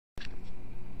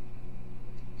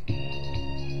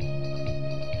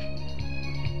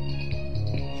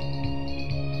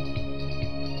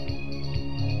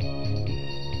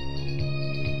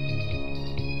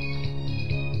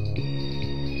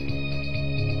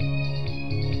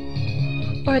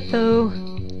Ortho,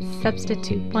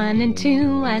 substitute 1 and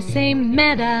 2, I say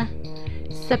meta.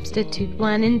 Substitute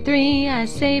 1 and 3, I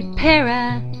say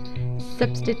para.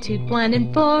 Substitute 1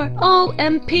 and 4,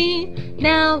 OMP.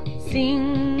 Now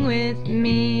sing with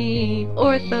me.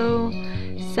 Ortho,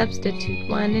 substitute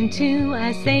 1 and 2,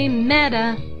 I say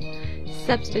meta.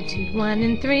 Substitute 1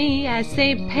 and 3, I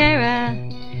say para.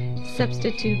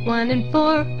 Substitute 1 and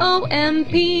 4,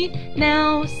 OMP.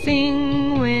 Now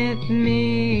sing with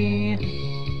me.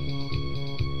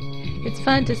 It's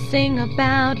fun to sing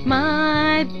about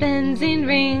my benzene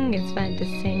ring. It's fun to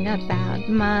sing about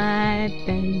my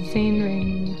benzene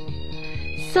ring.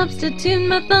 Substitute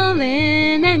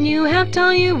methylene and you have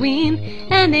toluene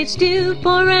and H2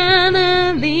 for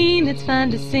aniline. It's fun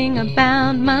to sing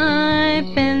about my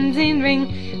benzene ring.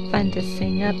 Fun to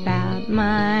sing about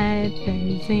my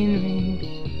benzene ring.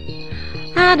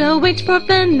 Add OH for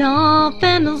phenol,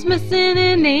 phenol's missing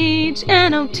an H,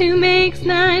 NO2 makes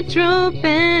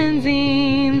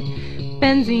nitrobenzene.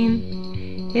 Benzene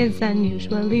is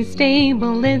unusually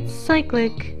stable, it's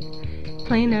cyclic,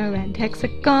 planar and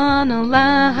hexagonal,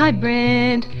 a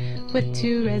hybrid with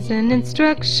 2 resonance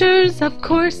structures. Of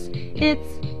course,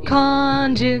 it's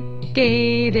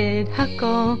conjugated.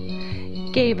 Huckel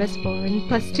gave us 4 and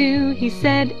plus 2, he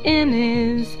said in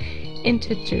his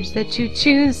integers that you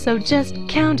choose, so just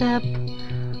count up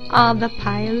all the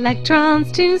pi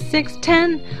electrons. 2, 6,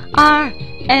 10 are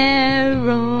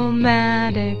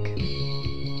aromatic.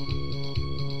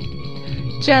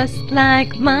 Just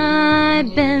like my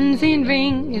benzene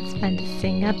ring, it's fun to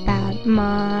sing about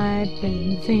my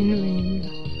benzene ring.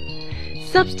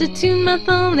 Substitute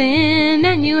methylene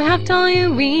and you have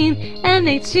toluene and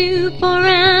H2 for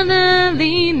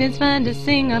aniline. It's fun to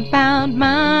sing about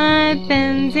my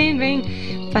benzene ring.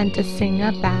 Fun to sing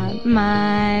about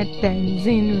my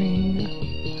benzene ring.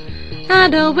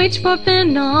 Add OH for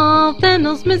phenol,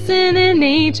 phenol's missing an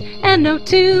H,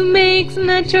 NO2 makes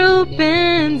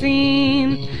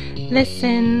nitrobenzene.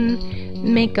 Listen,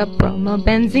 make a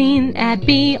bromobenzene, add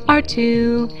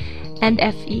Br2 and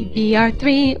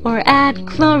FeBr3, or add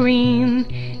chlorine.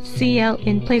 Cl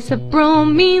in place of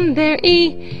bromine, their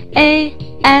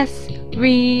EAS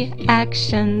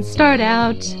reactions start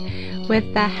out with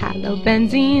a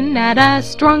halobenzene at a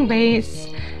strong base,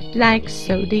 like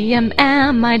sodium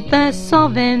amide. The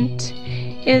solvent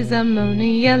is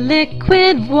ammonia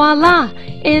liquid. Voila,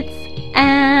 it's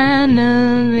aniline.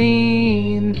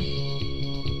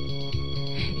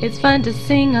 It's fun to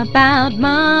sing about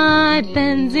my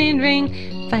benzene ring.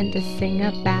 Fun to sing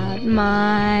about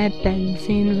my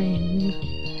benzene ring.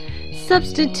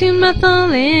 Substitute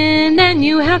methylene and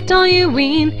you have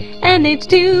toluene and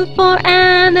H2 for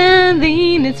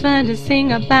aniline. It's fun to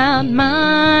sing about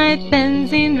my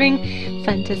benzene ring.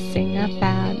 Fun to sing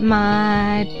about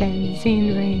my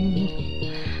benzene ring.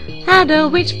 Add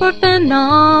OH for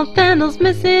phenol, phenol's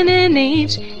missing an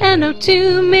H,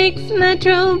 NO2 makes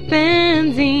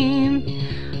nitrobenzene.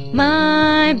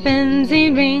 My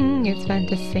benzene ring, it's fun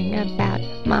to sing about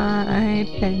my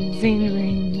benzene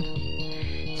ring.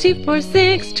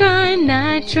 2,4,6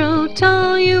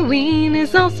 trinitrotoluene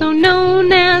is also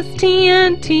known as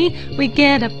TNT. We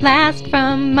get a blast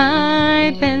from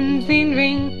my benzene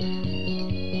ring.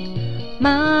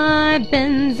 My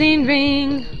benzene ring.